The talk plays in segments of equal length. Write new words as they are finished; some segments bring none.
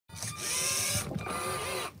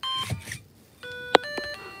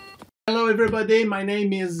Hello everybody, my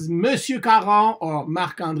name is Monsieur Caron or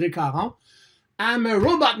Marc-André Caron. I'm a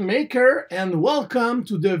robot maker and welcome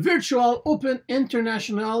to the Virtual Open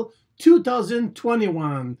International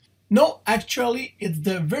 2021. No, actually it's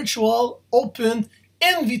the Virtual Open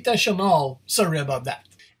Invitational. Sorry about that.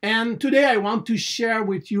 And today I want to share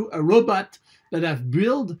with you a robot that I've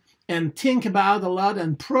built and think about a lot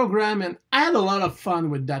and program and had a lot of fun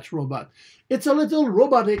with that robot. It's a little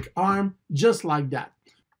robotic arm just like that.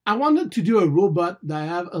 I wanted to do a robot that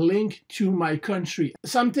have a link to my country.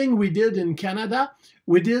 Something we did in Canada,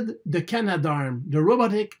 we did the Canadarm, the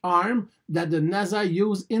robotic arm that the NASA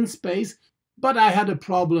used in space, but I had a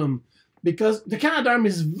problem because the Canadarm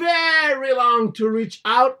is very long to reach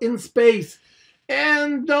out in space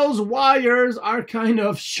and those wires are kind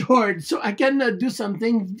of short, so I cannot do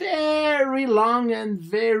something very long and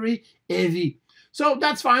very heavy. So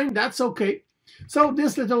that's fine, that's okay. So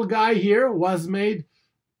this little guy here was made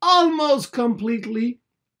almost completely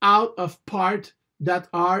out of parts that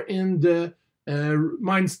are in the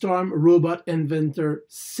Mindstorm Robot Inventor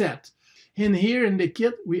set. In here in the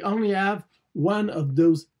kit, we only have one of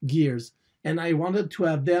those gears, and I wanted to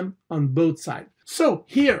have them on both sides. So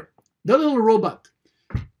here, the little robot.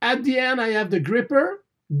 At the end, I have the gripper.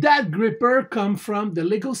 That gripper comes from the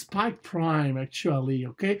Lego Spike Prime, actually,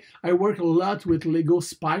 okay? I work a lot with Lego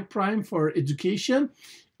Spike Prime for education.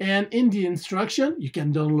 And in the instruction, you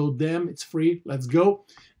can download them. It's free. Let's go.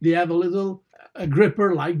 They have a little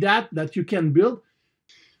gripper like that you can build.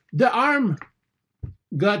 The arm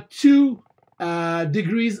got 2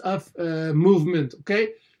 degrees of movement,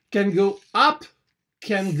 okay? Can go up,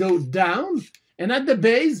 can go down. And at the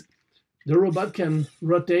base, the robot can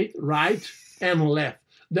rotate right and left.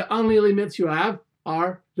 The only limits you have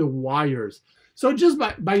are the wires. So just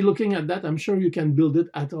by looking at that, I'm sure you can build it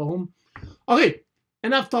at home. Okay.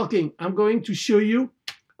 Enough talking. I'm going to show you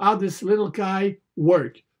how this little guy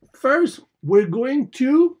works. First, we're going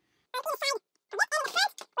to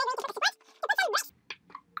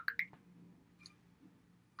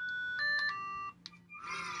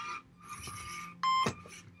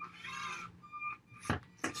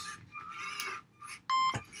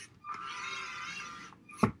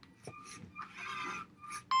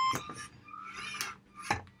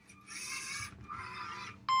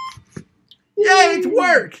yeah, it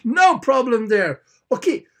worked. No problem there.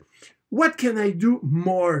 Okay, what can I do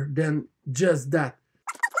more than just that?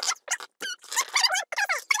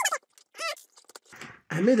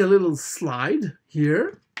 I made a little slide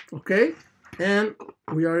here, okay? And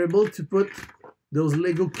we are able to put those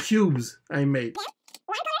Lego cubes I made.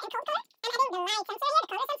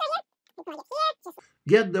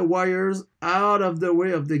 Get the wires out of the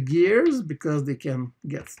way of the gears because they can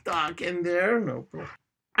get stuck in there. No problem.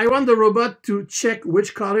 I want the robot to check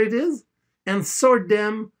which color it is and sort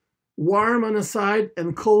them warm on the side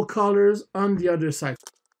and cold colors on the other side.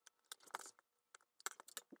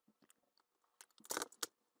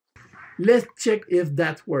 Let's check if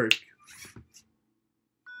that works.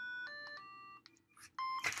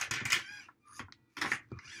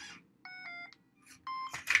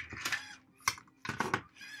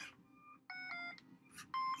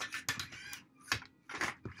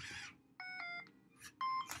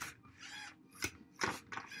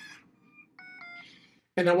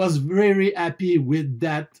 And I was very happy with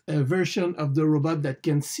that version of the robot that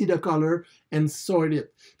can see the color and sort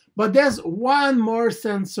it. But there's one more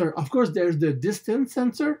sensor. Of course, there's the distance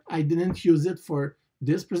sensor. I didn't use it for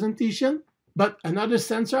this presentation. But another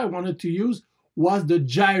sensor I wanted to use was the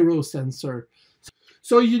gyro sensor.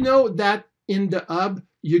 So you know that in the hub,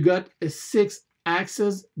 you got a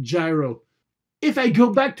 6-axis gyro. If I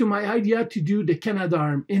go back to my idea to do the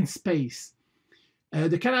Canadarm in space,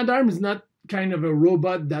 the Canadarm is not kind of a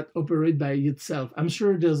robot that operates by itself. I'm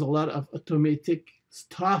sure there's a lot of automation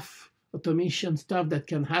stuff that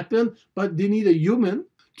can happen, but they need a human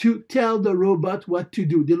to tell the robot what to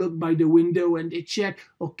do. They look by the window and they check,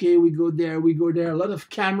 okay, we go there, we go there. A lot of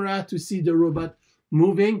camera to see the robot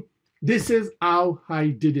moving. This is how I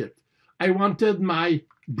did it. I wanted my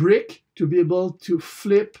brick to be able to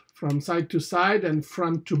flip from side to side and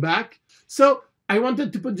front to back. So I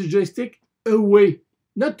wanted to put the joystick away,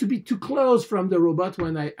 not to be too close from the robot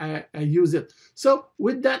when I use it. So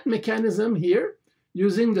with that mechanism here,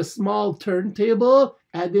 using the small turntable,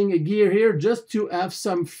 adding a gear here just to have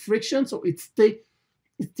some friction so it stay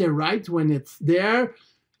right when it's there.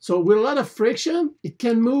 So with a lot of friction, it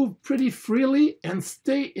can move pretty freely and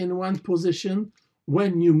stay in one position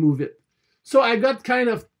when you move it. So I got kind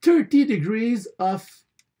of 30 degrees of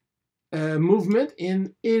movement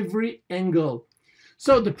in every angle.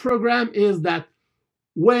 So the program is that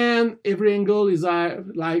When every angle is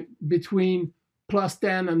like between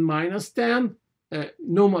 +10 and -10,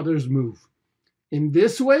 no motors move. In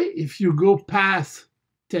this way, if you go past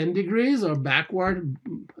 10 degrees or backward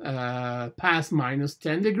past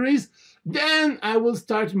 -10 degrees, then I will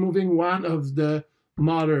start moving one of the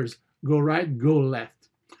motors. Go right, go left.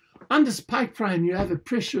 On the Spike Prime, you have a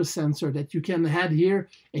pressure sensor that you can add here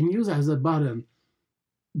and use as a button.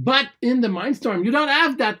 But in the Mindstorm, you don't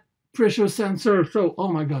have that pressure sensor. So,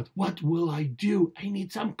 oh my God, what will I do? I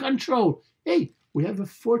need some control. Hey, we have a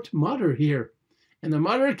fourth motor here. And the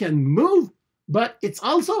motor can move, but it's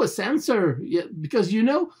also a sensor, because you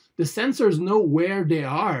know, the sensors know where they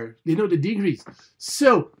are. They know the degrees.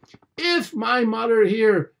 So if my motor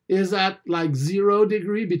here is at like 0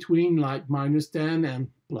 degree between like -10 and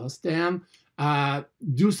 +10,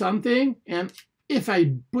 do something. And if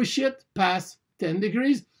I push it past 10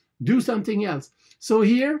 degrees, do something else. So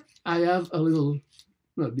here I have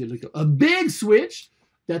a big switch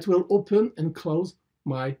that will open and close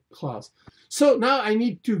my claws. So now I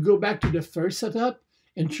need to go back to the first setup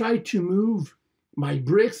and try to move my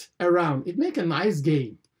bricks around. It makes a nice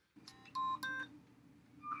game.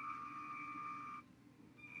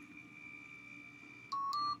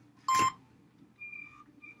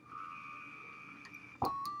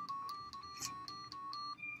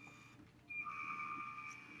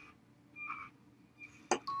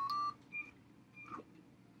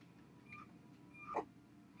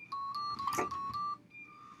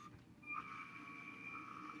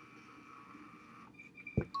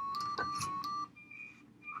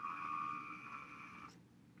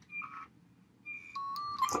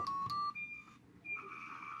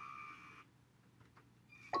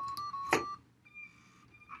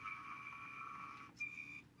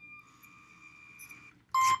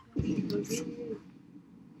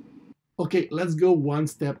 Okay, let's go one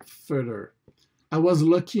step further. I was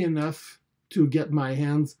lucky enough to get my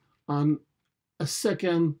hands on a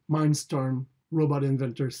second Mindstorm Robot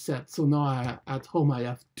Inventor set. So now at home I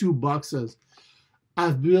have 2 boxes.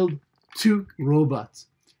 I've built 2 robots.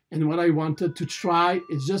 And what I wanted to try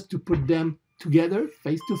is just to put them together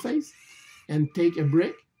face to face and take a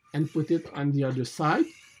brick and put it on the other side,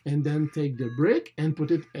 and then take the brick and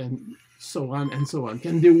put it, and so on and so on.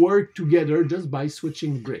 Can they work together just by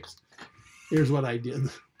switching bricks? Here's what I did.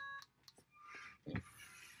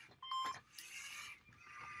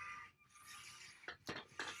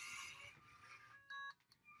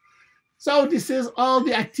 So this is all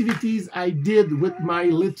the activities I did with my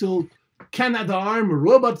little Canadarm,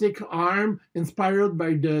 robotic arm, inspired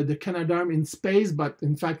by the Canadarm in space, but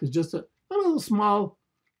in fact it's just a little small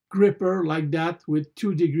gripper like that with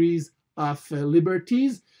 2 degrees of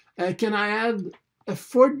liberties. Can I add a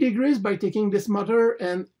 4 degrees by taking this motor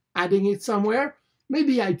and adding it somewhere?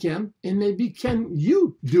 Maybe I can, and maybe can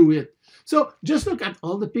you do it? So just look at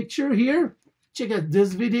all the picture here, check out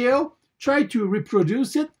this video, try to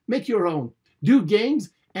reproduce it, make your own, do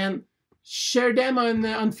games, and share them on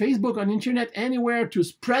Facebook, on internet, anywhere, to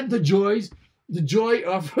spread the joy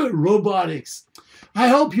of robotics. I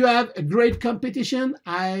hope you have a great competition.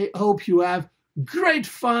 I hope you have great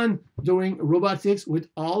fun doing robotics with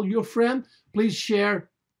all your friends. Please share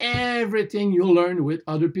everything you learn with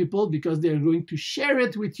other people, because they're going to share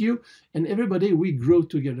it with you, and everybody, we grow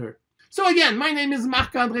together. So again, my name is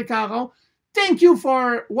Marc-André Caron. Thank you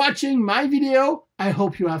for watching my video. I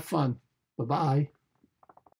hope you have fun. Bye-bye.